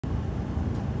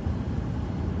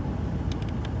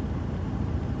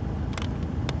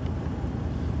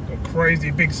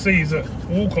Crazy big seas at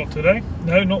Walcott today.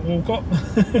 No, not Walcott.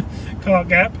 Cart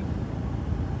Gap.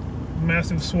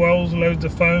 Massive swells, loads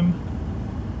of foam.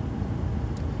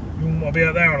 You wouldn't want to be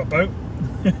out there on a boat.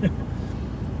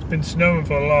 It's been snowing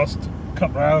for the last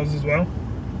couple of hours as well.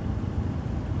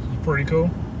 It's pretty cool.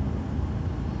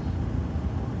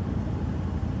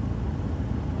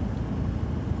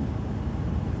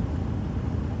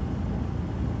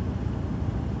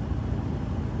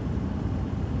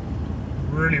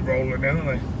 Really rolling, aren't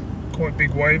they? Quite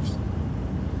big waves.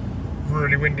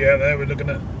 Really windy out there. We're looking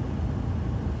at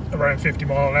around 50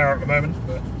 mile an hour at the moment,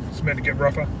 but it's meant to get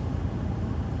rougher.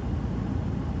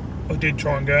 I did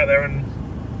try and go out there and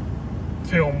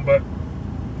film, but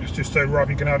it's just so rough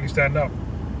you can hardly stand up.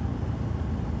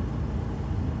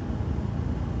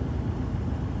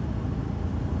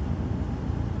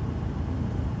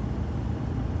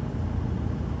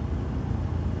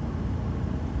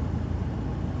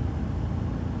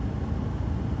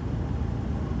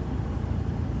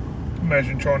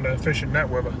 Imagine trying to fish in that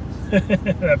weather.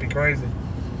 That'd be crazy.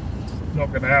 Not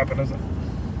going to happen, is it?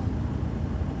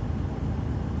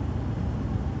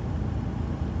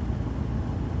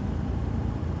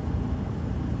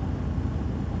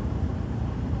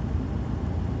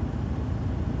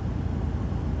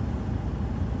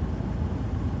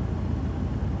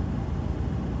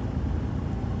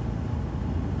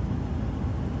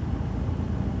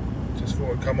 Just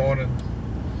thought I'd come on and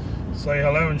say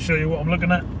hello and show you what I'm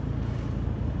looking at.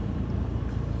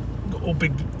 Got all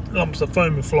big lumps of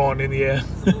foam flying in the air.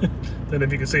 Don't know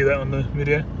if you can see that on the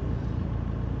video.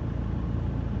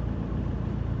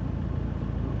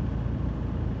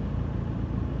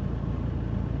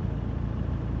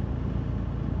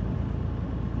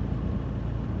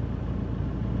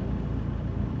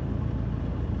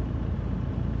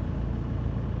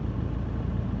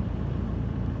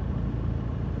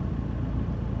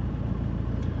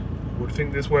 I would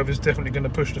think this weather's definitely going to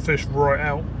push the fish right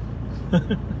out.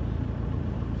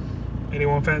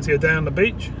 Anyone fancy a day on the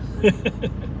beach? That's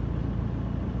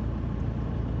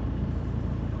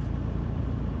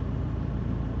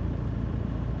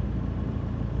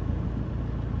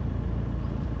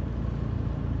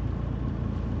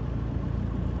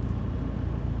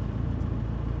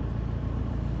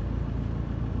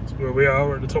where we are.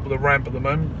 We're at the top of the ramp at the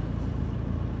moment.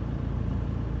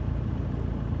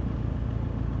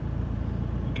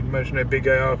 You can imagine how big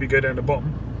they are if you go down the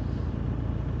bottom.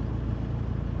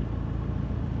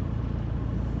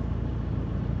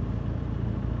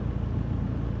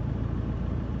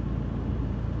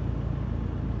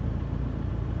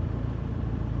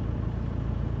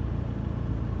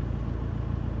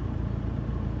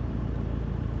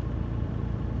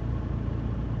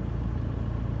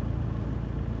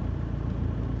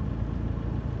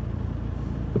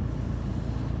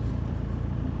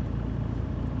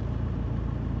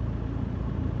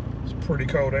 Pretty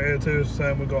cold out here too,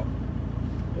 so we've got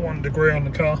 1 degree on the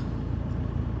car,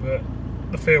 but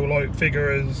the feel light figure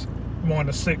is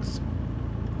 -6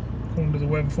 according to the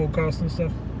weather forecast and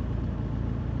stuff.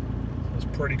 So it's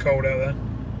pretty cold out there.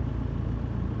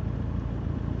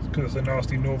 It's because it's a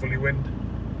nasty northerly wind.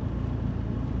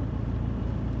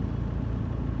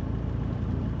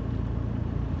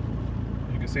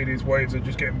 You can see these waves are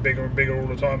just getting bigger and bigger all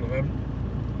the time at the moment,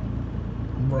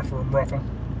 and rougher and rougher.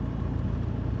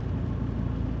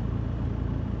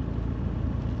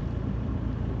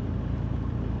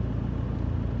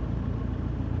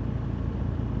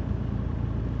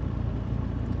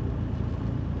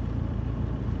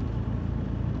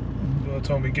 By the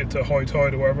time we get to high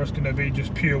tide or whatever, it's going to be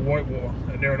just pure white water,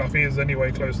 and near enough is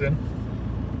anyway close in.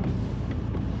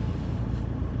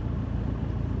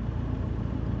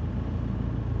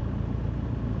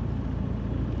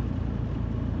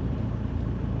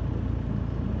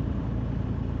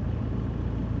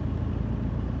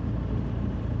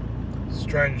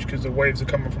 Strange because the waves are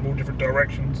coming from all different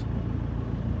directions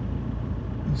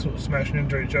and sort of smashing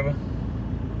into each other.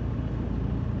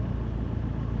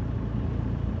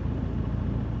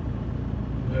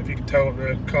 If you can tell,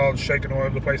 the car's shaking all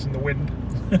over the place in the wind.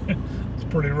 It's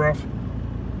pretty rough.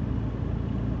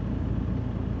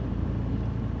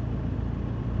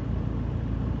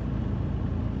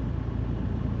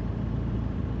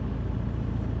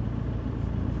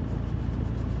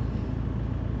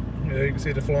 Yeah, you can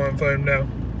see the flying foam now.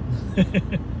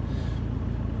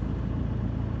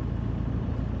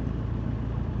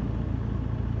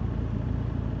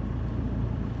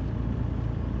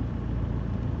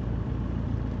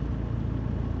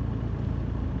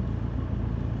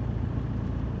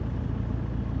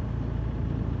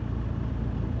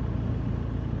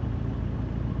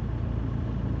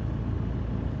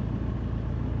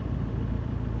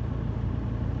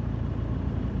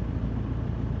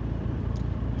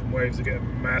 Waves are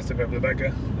getting massive over the back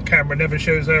here. The camera never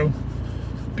shows how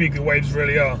big the waves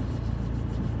really are.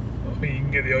 I think you can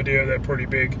get the idea they're pretty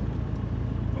big.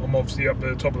 I'm obviously up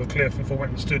the top of the cliff. If I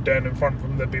went and stood down in front of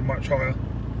them, they'd be much higher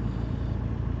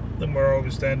than where I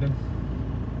was standing.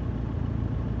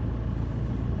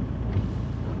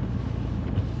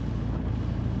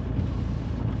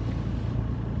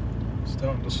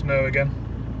 Starting to snow again.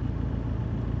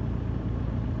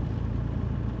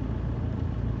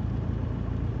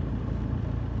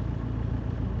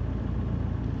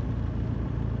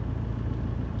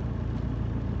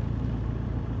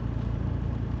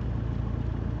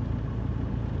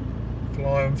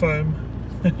 Flying foam.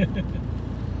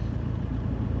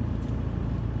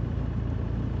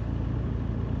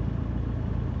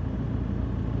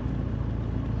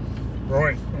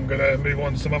 Right, I'm going to move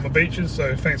on to some other beaches,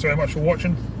 so thanks very much for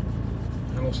watching,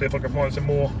 and I'll see if I can find some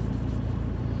more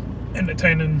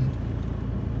entertaining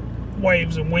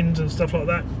waves and winds and stuff like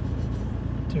that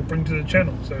to bring to the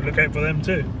channel, so look out for them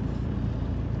too.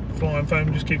 Flying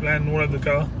foam just keep landing all over the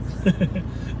car.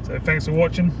 So thanks for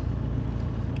watching,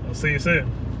 I'll see you soon.